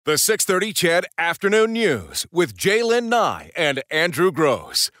The 6:30 CHED Afternoon News with Jaylen Nye and Andrew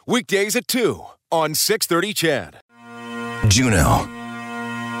Gross. Weekdays at 2 on 6:30 CHED. Juneau,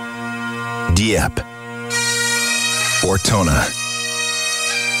 Dieppe, Ortona,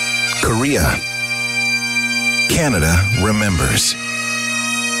 Korea. Canada remembers.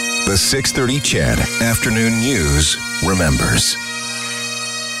 The 6:30 CHED Afternoon News remembers.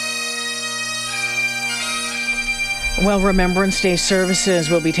 Well, Remembrance Day services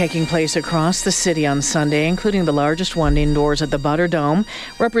will be taking place across the city on Sunday, including the largest one indoors at the Butterdome.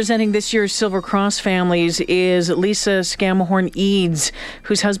 Representing this year's Silver Cross families is Lisa Scamahorn-Eads,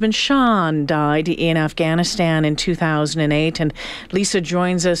 whose husband Sean died in Afghanistan in 2008. And Lisa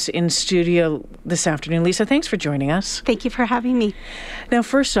joins us in studio this afternoon. Lisa, thanks for joining us. Thank you for having me. Now,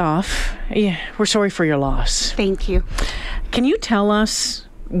 first off, we're sorry for your loss. Thank you. Can you tell us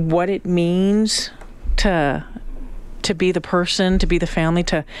what it means to be the person, to be the family,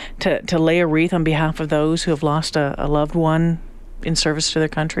 to lay a wreath on behalf of those who have lost a loved one in service to their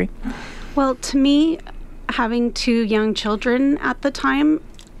country? Well, to me, having two young children at the time,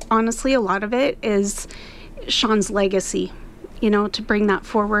 honestly, a lot of it is Sean's legacy, to bring that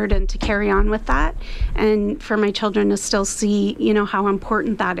forward and to carry on with that. And for my children to still see, how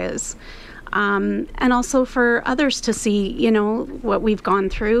important that is. And also for others to see, what we've gone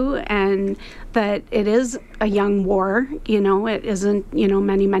through and that it is a young war, it isn't,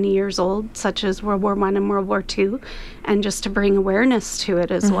 many, many years old, such as World War I and World War II, and just to bring awareness to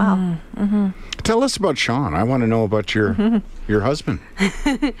it as well. Mm-hmm. Tell us about Sean. I want to know about your husband.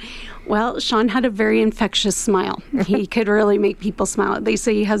 Well, Sean had a very infectious smile. He could really make people smile. They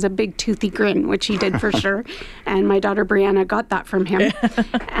say he has a big toothy grin, which he did for sure. And my daughter Brianna got that from him.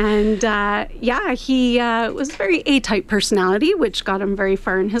 And he was a very A-type personality, which got him very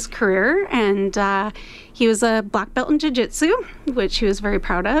far in his career. And he was a black belt in jiu-jitsu, which he was very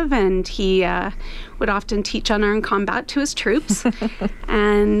proud of. And he would often teach unarmed combat to his troops.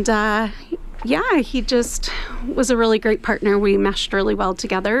 And he just was a really great partner. We meshed really well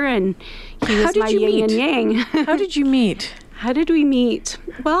together, and he was my yin and yang. How did you meet? How did we meet?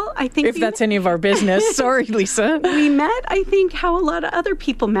 Well, I think... If that's any of our business. Sorry, Lisa. We met, I think, how a lot of other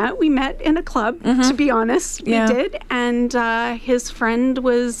people met. We met in a club, to be honest. We did. And his friend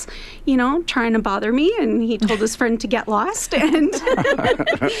was, trying to bother me, and he told his friend to get lost, and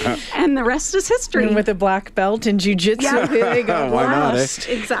and the rest is history. And with a black belt in jiu-jitsu, they got Why lost. not,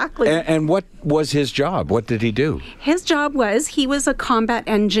 eh? Exactly. And what was his job? What did he do? His job he was a combat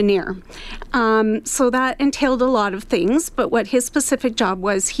engineer. So that entailed a lot of things, but what his specific job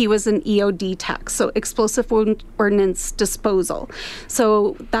was, he was an EOD tech, so explosive ordnance disposal.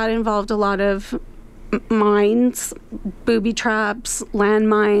 So that involved a lot of mines, booby traps,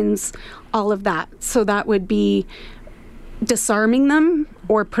 landmines, all of that. So that would be disarming them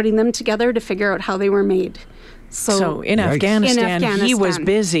or putting them together to figure out how they were made. So in Afghanistan, he was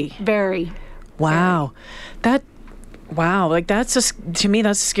busy. Very. Wow. Very. To me,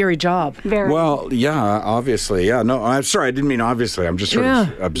 that's a scary job. Very. Well, yeah, obviously. Yeah, no, I'm sorry. I didn't mean obviously. I'm just sort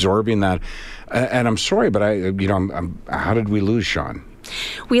of absorbing that. And I'm sorry, but how did we lose Sean?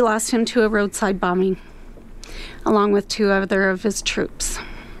 We lost him to a roadside bombing, along with two other of his troops.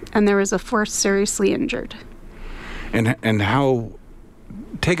 And there was a fourth seriously injured. And how,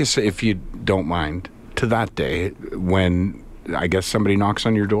 take us, if you don't mind, to that day when I guess somebody knocks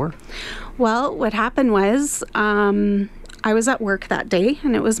on your door? Well, what happened was I was at work that day,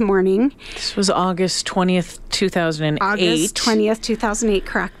 and it was morning. This was August 20th, 2008. August 20th, 2008,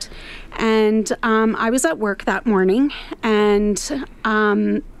 correct. And I was at work that morning, and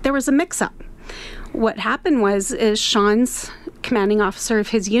there was a mix-up. What happened is Sean's commanding officer of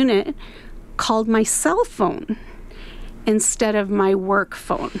his unit called my cell phone instead of my work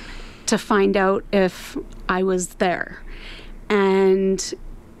phone to find out if I was there. And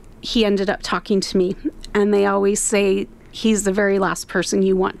he ended up talking to me, and they always say he's the very last person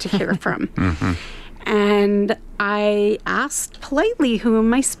you want to hear from. Mm-hmm. And I asked politely, who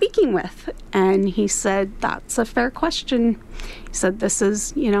am I speaking with? And he said, that's a fair question. He said, this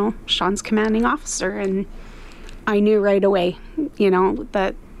is, Sean's commanding officer. And I knew right away,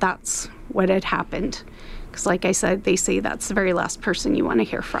 that that's what had happened. Because like I said, they say that's the very last person you want to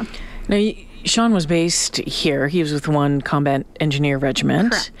hear from. Now, Sean was based here. He was with 1 Combat Engineer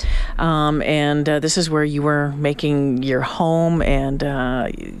Regiment. Correct. And this is where you were making your home, and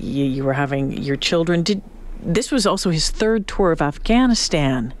you were having your children. This was also his 3rd tour of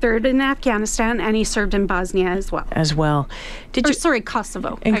Afghanistan. 3rd in Afghanistan, and he served in Bosnia as well.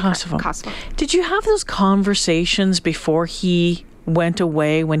 Kosovo. Kosovo. Did you have those conversations before he went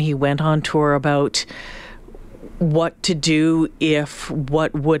away, when he went on tour, about what to do if,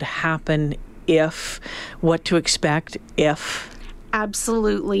 what would happen if, what to expect if?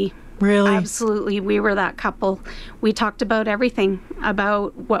 Absolutely. Really? Absolutely. We were that couple. We talked about everything,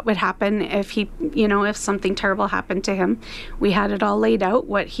 about what would happen if he, if something terrible happened to him. We had it all laid out,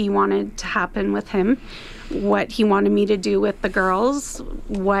 what he wanted to happen with him, what he wanted me to do with the girls,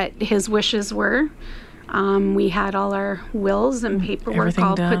 what his wishes were. We had all our wills and paperwork Everything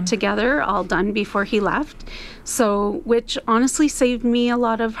all done. put together, all done before he left. So, which honestly saved me a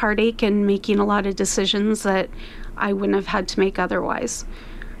lot of heartache and making a lot of decisions that I wouldn't have had to make otherwise.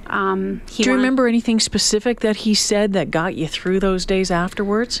 Do you remember anything specific that he said that got you through those days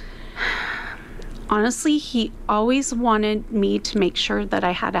afterwards? Honestly, he always wanted me to make sure that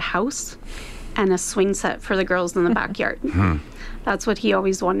I had a house and a swing set for the girls in the backyard. That's what he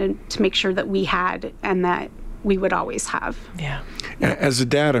always wanted to make sure that we had and that we would always have. Yeah. As a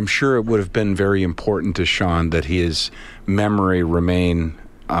dad, I'm sure it would have been very important to Sean that his memory remain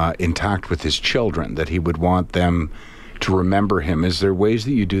intact with his children, that he would want them to remember him. Is there ways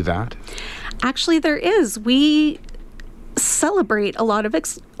that you do that? Actually, there is. We celebrate a lot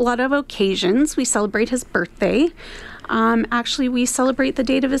of occasions. We celebrate his birthday. Actually, we celebrate the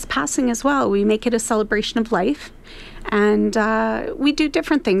date of his passing as well. We make it a celebration of life. And we do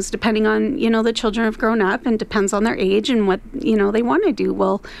different things depending on, the children have grown up and depends on their age and what, they want to do.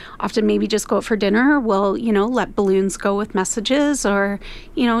 We'll often maybe just go out for dinner. We'll, let balloons go with messages or,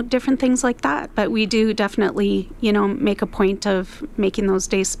 different things like that. But we do definitely, make a point of making those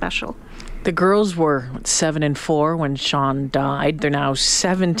days special. The girls were 7 and 4 when Sean died. They're now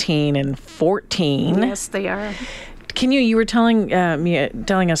 17 and 14. Yes, they are. You were telling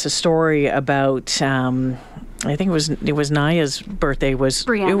us a story about I think it was Naya's birthday. It was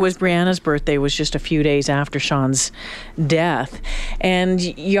Brianna's birthday. Was just a few days after Sean's death, and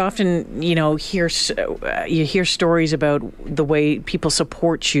you often hear stories about the way people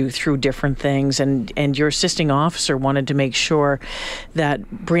support you through different things, and your assisting officer wanted to make sure that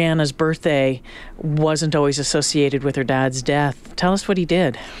Brianna's birthday wasn't always associated with her dad's death. Tell us what he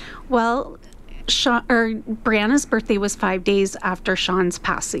did. Well, Brianna's birthday was 5 days after Sean's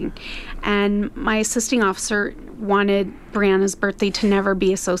passing, and my assisting officer wanted Brianna's birthday to never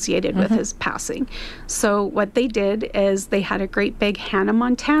be associated with his passing. So what they did is they had a great big Hannah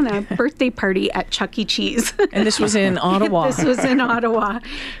Montana birthday party at Chuck E. Cheese. And this was in Ottawa. This was in Ottawa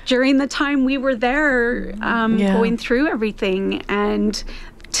during the time we were there going through everything. And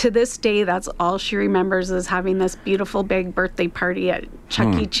to this day, that's all she remembers is having this beautiful big birthday party at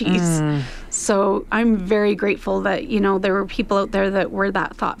Chuck E. Cheese. So I'm very grateful that, there were people out there that were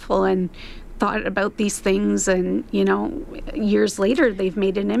that thoughtful and thought about these things. And, years later, they've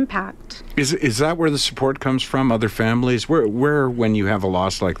made an impact. Is that where the support comes from? Other families? Where, when you have a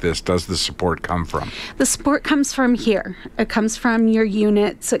loss like this, does the support come from? The support comes from here. It comes from your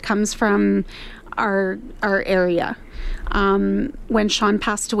units. It comes from our area. When Sean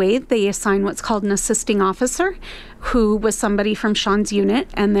passed away, they assigned what's called an assisting officer, who was somebody from Sean's unit,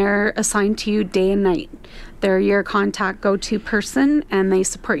 and they're assigned to you day and night. They're your contact go-to person, and they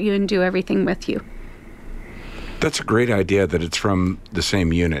support you and do everything with you. That's a great idea that it's from the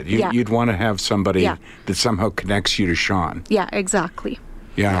same unit. You'd want to have somebody that somehow connects you to Sean. Yeah, exactly.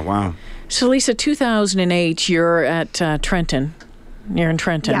 Yeah, wow. So, Lisa, 2008, you're at Trenton. You're in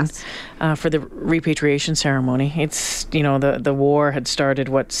Trenton for the repatriation ceremony. It's, the war had started,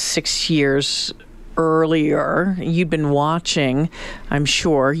 6 years earlier. You'd been watching, I'm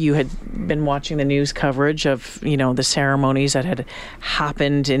sure, you had been watching the news coverage of, the ceremonies that had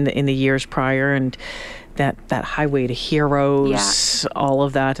happened in the years prior, and that Highway to Heroes, all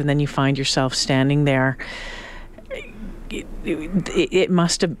of that, and then you find yourself standing there. It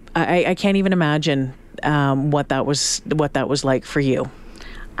must have, I can't even imagine what that was like for you.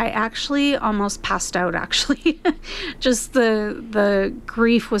 I actually almost passed out, Just the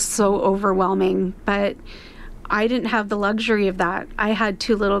grief was so overwhelming, but I didn't have the luxury of that. I had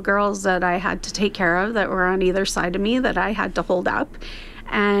 2 little girls that I had to take care of that were on either side of me that I had to hold up,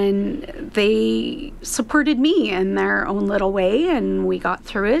 and they supported me in their own little way, and we got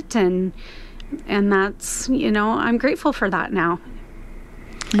through it, and that's, I'm grateful for that now.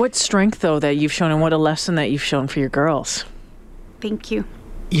 What strength, though, that you've shown, and what a lesson that you've shown for your girls. Thank you.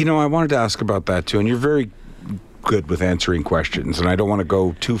 I wanted to ask about that, too, and you're very good with answering questions, and I don't want to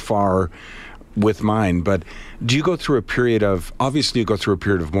go too far with mine, but do you go through a period of, obviously you go through a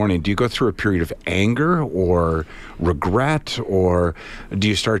period of mourning, do you go through a period of anger or regret, or do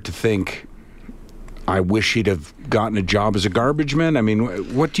you start to think, I wish he'd have gotten a job as a garbage man? I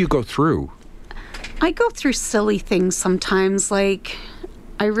mean, what do you go through? I go through silly things sometimes, like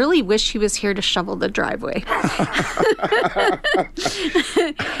I really wish he was here to shovel the driveway.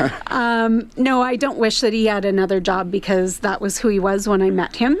 No, I don't wish that he had another job, because that was who he was when I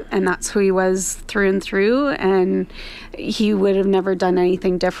met him, and that's who he was through and through, and he would have never done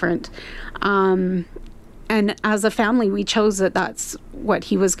anything different. And as a family, we chose that that's what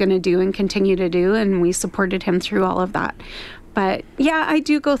he was going to do and continue to do, and we supported him through all of that. But yeah, I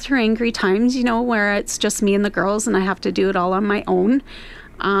do go through angry times, where it's just me and the girls and I have to do it all on my own.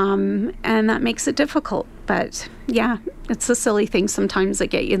 And that makes it difficult. But yeah, it's the silly things sometimes that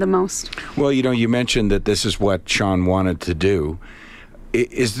get you the most. Well, you mentioned that this is what Sean wanted to do.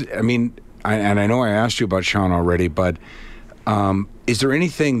 And I know I asked you about Sean already, but is there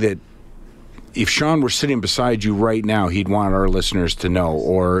anything that, if Sean were sitting beside you right now, he'd want our listeners to know,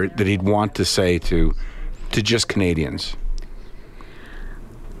 or that he'd want to say to just Canadians?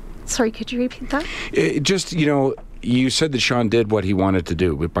 Sorry, could you repeat that? You said that Sean did what he wanted to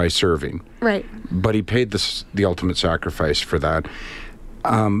do by serving. Right. But he paid the ultimate sacrifice for that.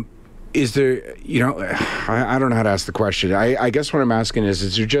 Is there, I don't know how to ask the question. I guess what I'm asking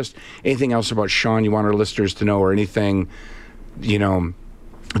is there just anything else about Sean you want our listeners to know, or anything,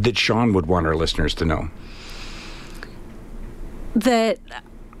 that Sean would want our listeners to know? That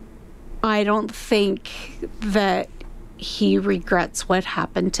I don't think that he regrets what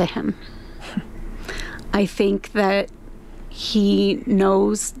happened to him. I think that he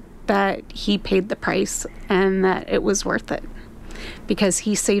knows that he paid the price and that it was worth it, because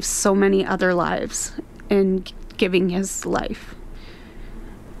he saved so many other lives in giving his life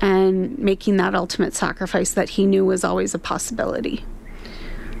and making that ultimate sacrifice that he knew was always a possibility.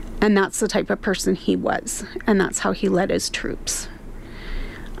 And that's the type of person he was, and that's how he led his troops.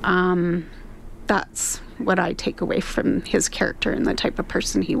 That's what I take away from his character and the type of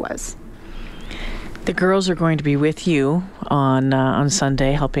person he was. The girls are going to be with you on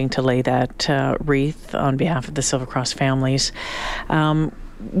Sunday, helping to lay that wreath on behalf of the Silver Cross families.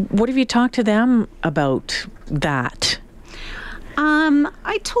 What have you talked to them about that?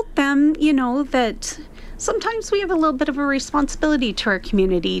 I told them, that sometimes we have a little bit of a responsibility to our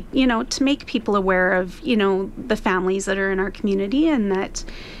community, to make people aware of, the families that are in our community, and that,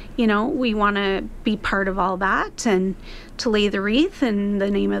 we want to be part of all that, and to lay the wreath in the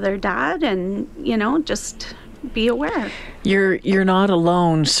name of their dad, and, just be aware. You're not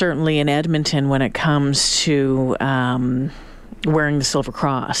alone, certainly in Edmonton, when it comes to wearing the Silver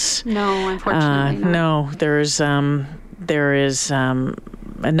Cross. No, unfortunately not. No, there is a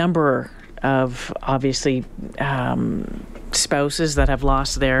number of, obviously, spouses that have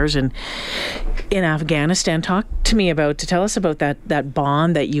lost theirs in Afghanistan. Tell us about that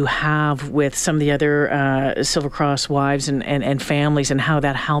bond that you have with some of the other Silver Cross wives and families, and how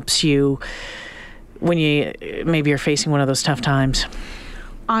that helps you when you're facing one of those tough times.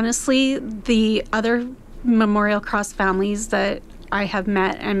 Honestly, the other Memorial Cross families that I have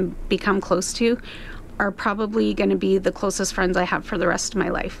met and become close to are probably going to be the closest friends I have for the rest of my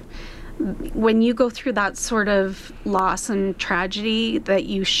life. When you go through that sort of loss and tragedy that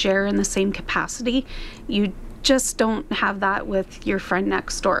you share in the same capacity, you just don't have that with your friend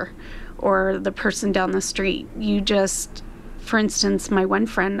next door or the person down the street. You just, for instance, my one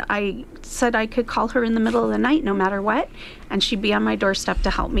friend, I said I could call her in the middle of the night no matter what, and she'd be on my doorstep to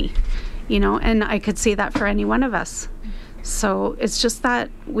help me, and I could say that for any one of us. So it's just that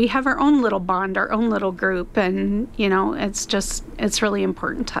we have our own little bond, our own little group, and it's really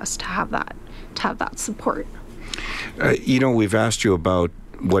important to us to have that support. We've asked you about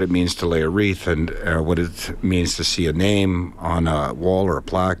what it means to lay a wreath and what it means to see a name on a wall or a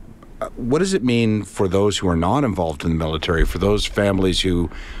plaque. What does it mean for those who are not involved in the military, for those families who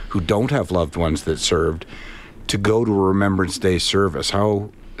don't have loved ones that served, to go to a Remembrance Day service?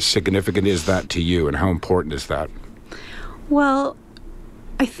 How significant is that to you, and how important is that? Well,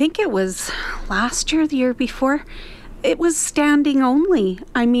 I think it was last year, the year before, it was standing only.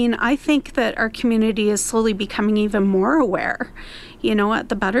 I think that our community is slowly becoming even more aware. At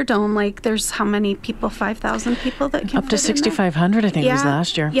the Butter Dome, there's how many people? 5,000 people that came. Up to 6,500, I think it was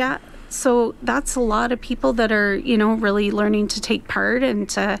last year. Yeah. So that's a lot of people that are, really learning to take part and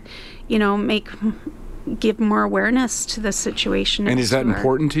to, give more awareness to the situation. And is that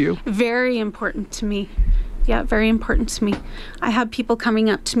important to you? Very important to me. Yeah, very important to me. I have people coming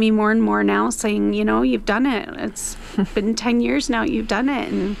up to me more and more now saying, you've done it. It's been 10 years now you've done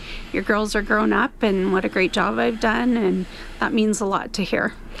it, and your girls are grown up, and what a great job I've done, and that means a lot to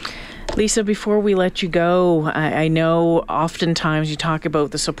hear. Lisa, before we let you go, I know oftentimes you talk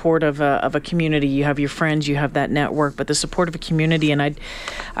about the support of a community. You have your friends, you have that network, but the support of a community. And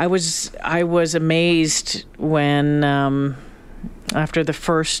I was amazed when After the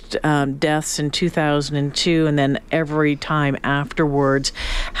first deaths in 2002, and then every time afterwards,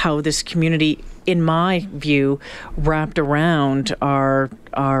 how this community, in my view, wrapped around our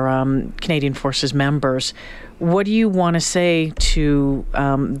Canadian Forces members. What do you want to say to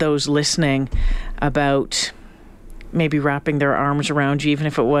those listening about maybe wrapping their arms around you, even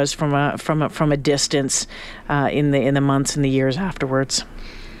if it was from a distance, in the months and the years afterwards?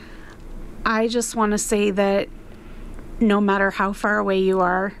 I just want to say that no matter how far away you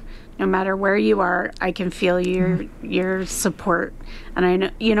are, no matter where you are, I can feel your support. And I know,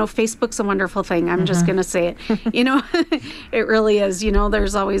 Facebook's a wonderful thing. I'm just going to say it. It really is.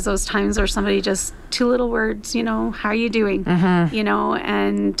 There's always those times where somebody just, 2 little words, how are you doing?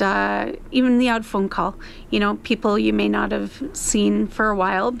 And even the odd phone call. People you may not have seen for a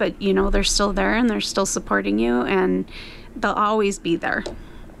while, but, they're still there and they're still supporting you, and they'll always be there.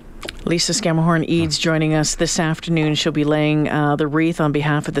 Lisa Scammahorn-Eads joining us this afternoon. She'll be laying the wreath on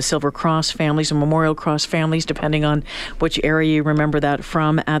behalf of the Silver Cross families and Memorial Cross families, depending on which area you remember that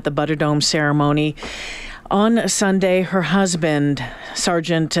from, at the Butterdome ceremony. On Sunday, her husband,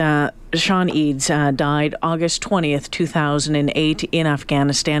 Sergeant Sean Eads, died August 20th, 2008 in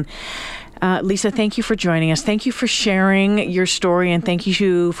Afghanistan. Lisa, thank you for joining us. Thank you for sharing your story, and thank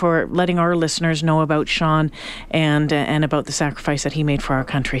you for letting our listeners know about Sean and about the sacrifice that he made for our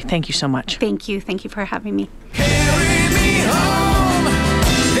country. Thank you so much. Thank you. Thank you for having me. Carry me home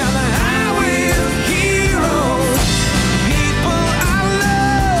down the highway of heroes. People I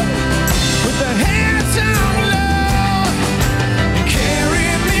love with their heads down low. Carry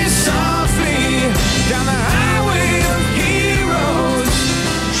me softly down the highway of heroes.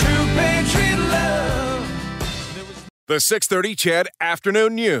 True patriot love. The 6:30 CHED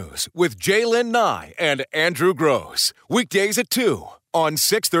Afternoon News with Jaylyn Nye and Andrew Gross. Weekdays at 2 on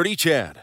 6:30 CHED.